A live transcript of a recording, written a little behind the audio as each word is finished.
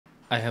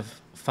I have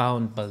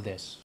found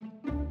baldes.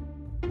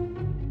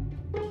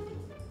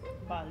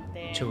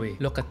 Balde. Chewy,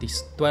 look at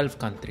these 12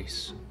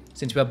 countries.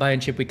 Since we are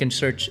Buy&Ship, we can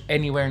search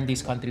anywhere in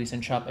these countries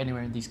and shop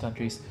anywhere in these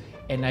countries.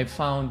 And I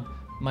found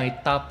my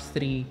top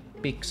 3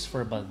 picks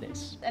for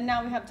baldes. And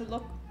now we have to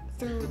look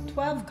through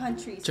 12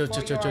 countries for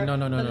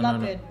No.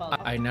 beloved balde.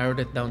 I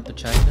narrowed it down to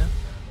China,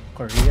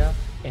 Korea,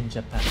 and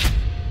Japan.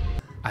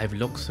 I've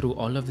looked through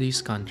all of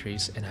these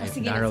countries and I've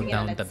narrowed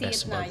down the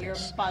best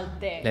baldes.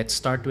 Let's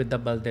start with the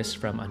baldes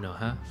from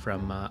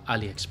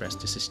AliExpress.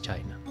 This is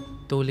China.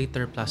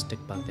 2-liter plastic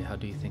balde. How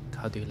do you think?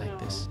 How do you like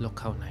this? Look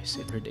how nice.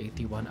 It heard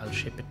 81. I'll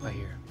ship it by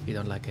here. You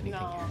don't like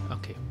anything here.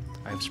 Okay.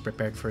 I was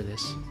prepared for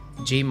this.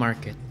 G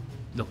Market.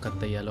 Look at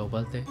the yellow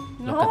balde.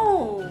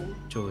 No.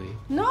 Joey.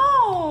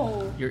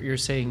 No.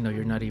 You're saying no.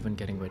 You're not even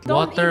getting it.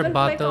 Don't Water even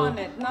bottle. click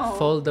on it. No.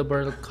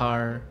 Foldable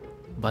car.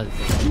 Balde.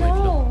 No. Wait,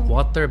 look.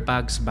 Water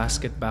bags,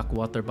 basket back,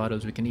 water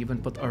bottles. We can even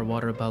put our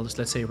water bottles.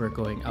 Let's say we're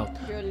going out.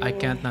 I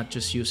can't not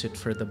just use it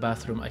for the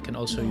bathroom. I can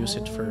also use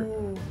it for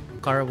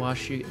car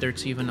wash.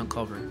 There's even a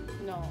cover.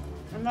 No.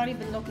 I'm not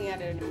even looking at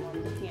it anymore.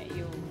 I'm looking at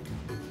you.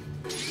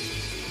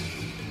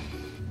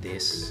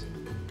 This,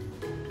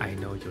 I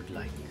know you'd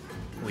like.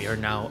 We are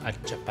now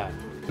at Japan.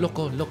 Look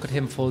at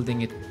him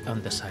folding it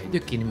on the side. You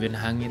can even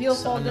hang it. You'll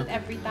fold it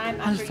every time.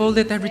 I'll fold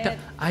it every time.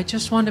 I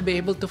just want to be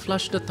able to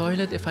flush the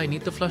toilet if I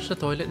need to flush the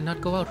toilet and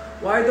not go out.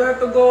 Why do I have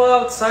to go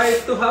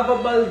outside to have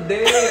a balde?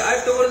 I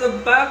have to go to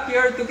the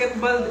backyard to get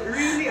balde.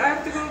 Really? I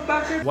have to go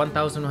backyard?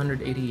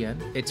 1,180 yen.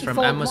 It's from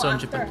Amazon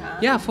Japan. Huh?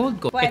 Yeah,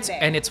 fold go.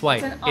 And it's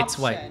white. It's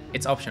white.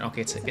 It's option.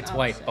 Okay, it's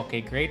white.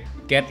 Okay, great.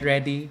 Get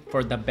ready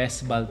for the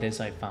best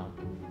baldes I found.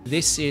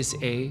 This is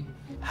a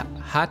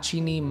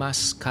Hachini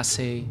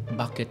Maskase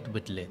bucket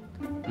with lid.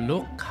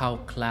 Look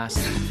how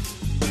classy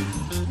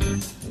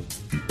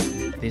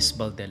this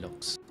balde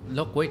looks.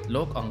 Look,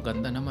 ang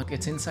ganda naman.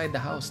 It's inside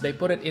the house. They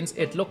put it in.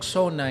 It looks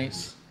so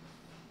nice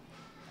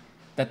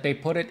that they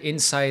put it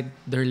inside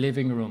their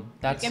living room.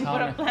 That's you can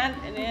put a plant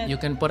in it. You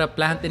can put a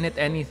plant in it,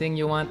 anything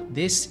you want.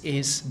 This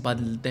is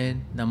balde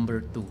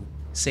number 2.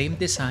 Same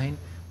design,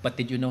 but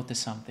did you notice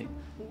something?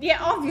 Yeah,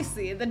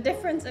 obviously. The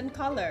difference in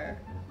color.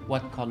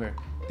 What color?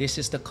 This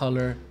is the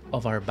color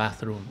of our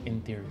bathroom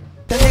interior.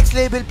 The next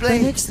level play.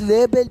 The next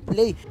level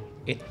play.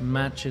 It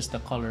matches the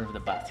color of the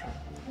bathroom.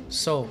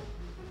 So,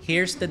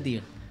 here's the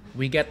deal.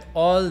 We get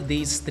all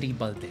these 3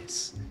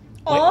 baldes.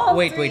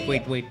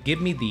 Wait. Give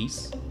me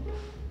these.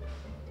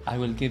 I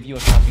will give you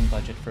a shopping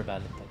budget for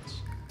Valentine's.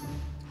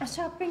 A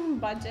shopping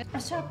budget. A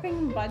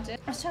shopping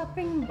budget. A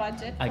shopping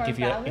budget. I give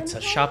you it's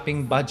a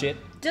shopping budget.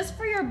 Just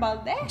for your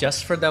balde?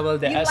 Just for the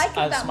balde. You like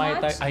it that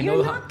much?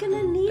 You're not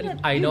gonna need it.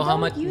 I know how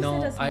much.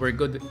 No, we're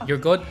good. You're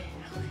good.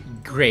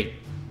 Great.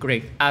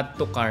 Add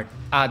to cart.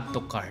 Add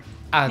to cart.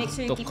 Add Make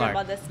sure you to keep cart.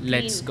 your baldes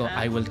Let's clean, go.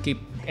 huh? I will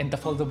keep. And the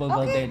foldable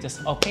balde.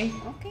 Just okay.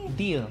 Okay.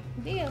 Deal.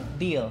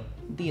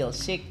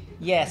 Sick.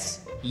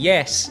 Yes.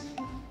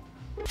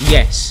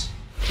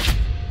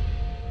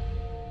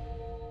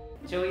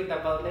 Joey,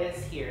 the balde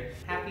is here.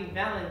 Happy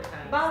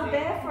Valentine's Balde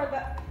Day. for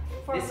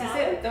This is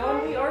it. The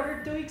one we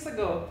ordered 2 weeks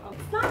ago.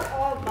 It's not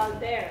all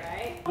balde,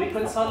 right? We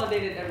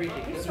consolidated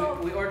everything because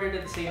we ordered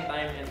at the same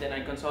time and then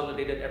I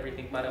consolidated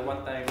everything para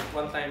one time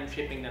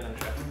shipping na lang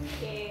siya.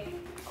 Okay.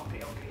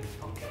 Okay.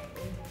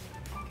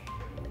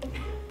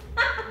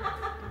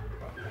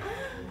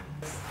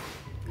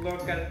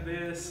 Look at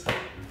this.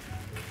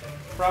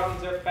 From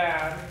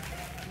Japan.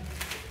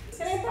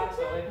 Can I touch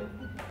it?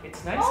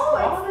 It's nice Oh,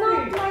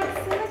 quality. it's not like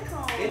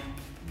silicone. Okay,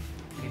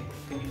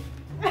 can you?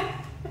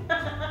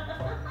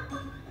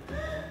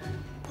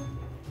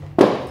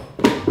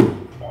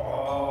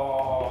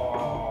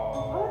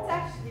 Oh, it's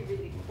actually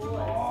really cool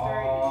and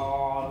sturdy.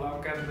 Oh,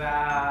 look at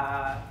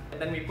that. And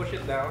then we push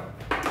it down.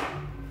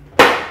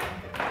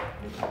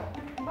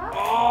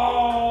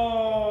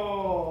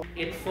 Oh!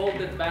 It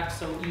folded back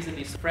so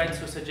easily. Friends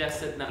who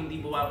suggested na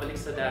hindi bumabalik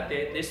sa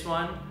dati. This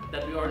one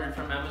that we ordered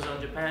from Amazon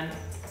Japan,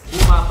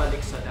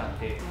 bumabalik sa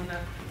dati.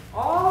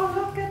 Oh,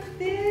 look at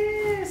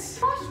this!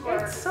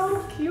 It's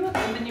so cute.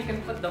 And then you can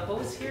put the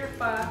hose here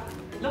pa.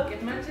 Look, it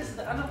matches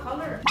the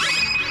color.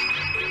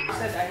 You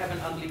said I have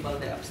an ugly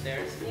balde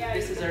upstairs. Yeah,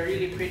 This is a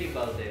really pretty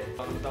balde.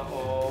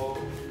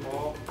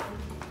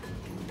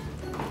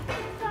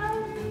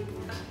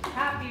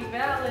 Happy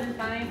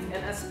Valentine's,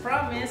 and as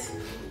promised,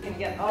 you can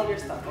get all your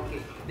stuff.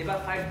 Okay, diba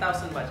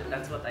 5,000 budget?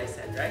 That's what I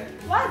said, right?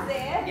 Was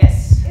it?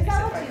 Yes. Is I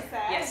that what right. you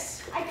said?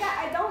 Yes.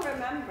 I don't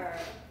remember.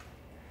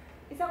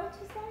 Is that what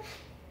you said?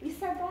 You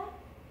said that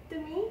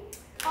to me?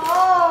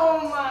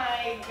 Oh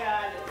my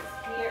god, it's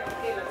here.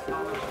 Okay, let's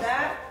publish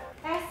that.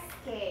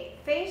 SK,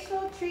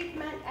 facial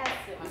treatment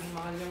essence. Ang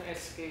mahal yung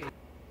SK.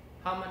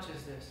 How much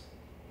is this?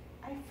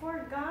 I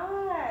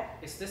forgot.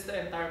 Is this the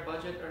entire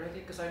budget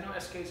already? Because I know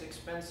SK is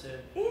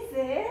expensive. Is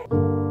it?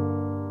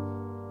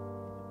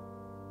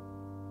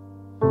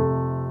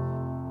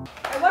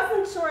 I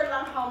wasn't sure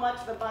lang how much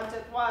the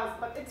budget was,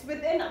 but it's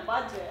within a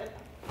budget.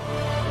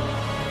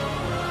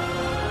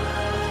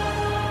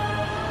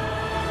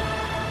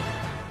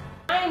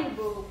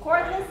 Boo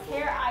cordless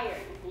hair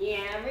iron.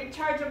 Yeah,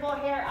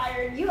 rechargeable hair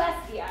iron,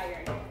 USB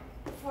iron.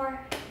 For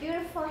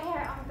beautiful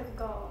hair on the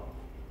go.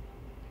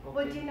 Okay.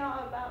 What do you know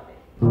about it?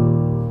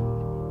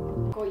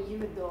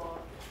 Koyudo.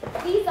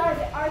 These are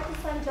the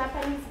artisan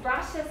Japanese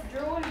brushes,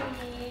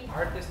 Julie.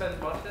 Artisan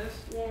brushes?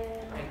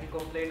 Yeah. And you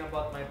complain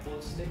about my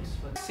pool sticks,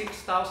 but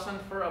 6,000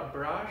 for a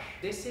brush?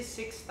 This is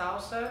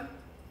 6,000?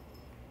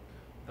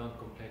 Don't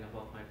complain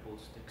about my pool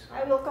sticks. Huh?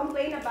 I will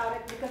complain about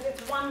it because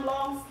it's one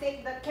long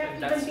stick that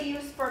can't even be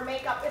used for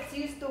makeup. It's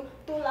used to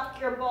lock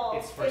your balls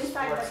it's for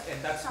inside sports, the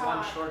and that's shot.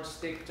 one short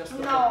stick just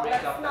to No, put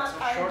makeup. let's That's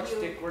not a short argue.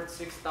 stick worth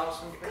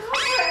 6,000 pesos.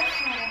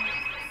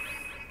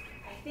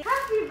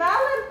 Happy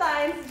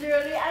Valentine's,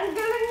 Julie! Ang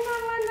galing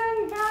naman ng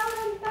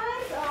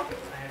Valentine's! Oh.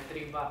 I have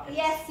 3 buckets.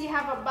 Yes, you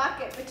have a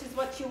bucket, which is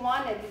what you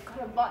wanted. You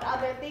could have bought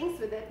other things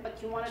with it, but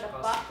you wanted a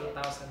Cost bucket.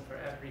 2,000 for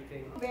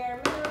everything. Bare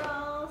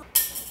minerals.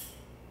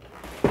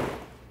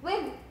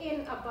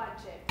 Within a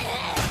budget.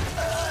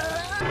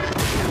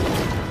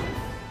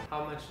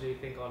 How much do you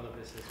think all of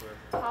this is worth?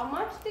 How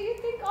much do you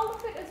think all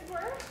of it is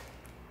worth?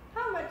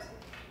 How much?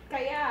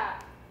 Kaya,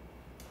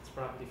 It's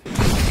probably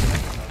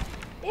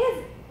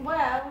 50,000.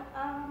 well,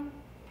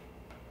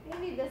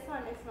 maybe this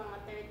one is mga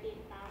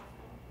 13,000.